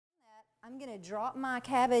I'm going to drop my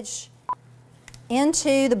cabbage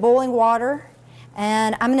into the boiling water,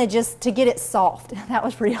 and I'm going to to get it soft. That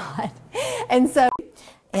was pretty hot. And so,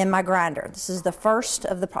 in my grinder, this is the first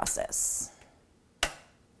of the process.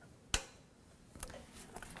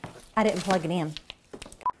 I didn't plug it in. I'm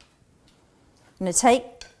going to take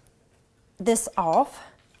this off,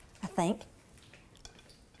 I think.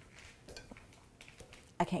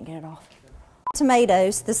 I can't get it off.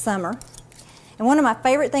 Tomatoes this summer. And one of my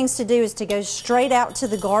favorite things to do is to go straight out to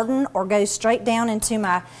the garden or go straight down into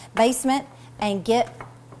my basement and get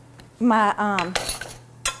my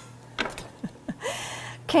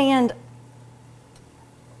canned,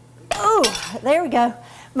 oh, there we go.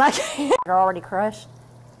 My canned are already crushed.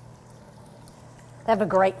 They have a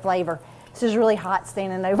great flavor. This is really hot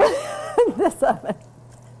standing over this oven.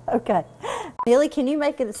 Okay. Billy, can you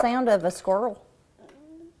make the sound of a squirrel?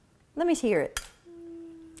 Let me hear it.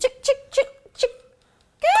 Chick, chick, chick, chick.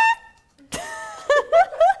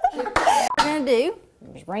 What we're going to do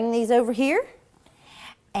is bring these over here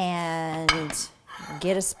and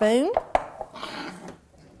get a spoon.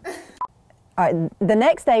 All right, the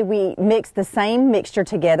next day we mixed the same mixture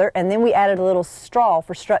together, and then we added a little straw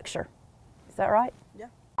for structure. Is that right? Yeah.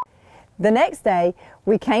 The next day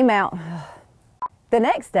we came out, the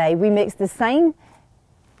next day we mixed the same,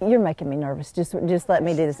 you're making me nervous, just let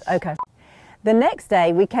me do this, okay. The next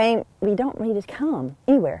day we don't need to come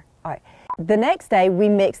anywhere. All right, the next day we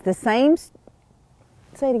mixed the same,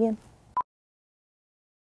 say it again.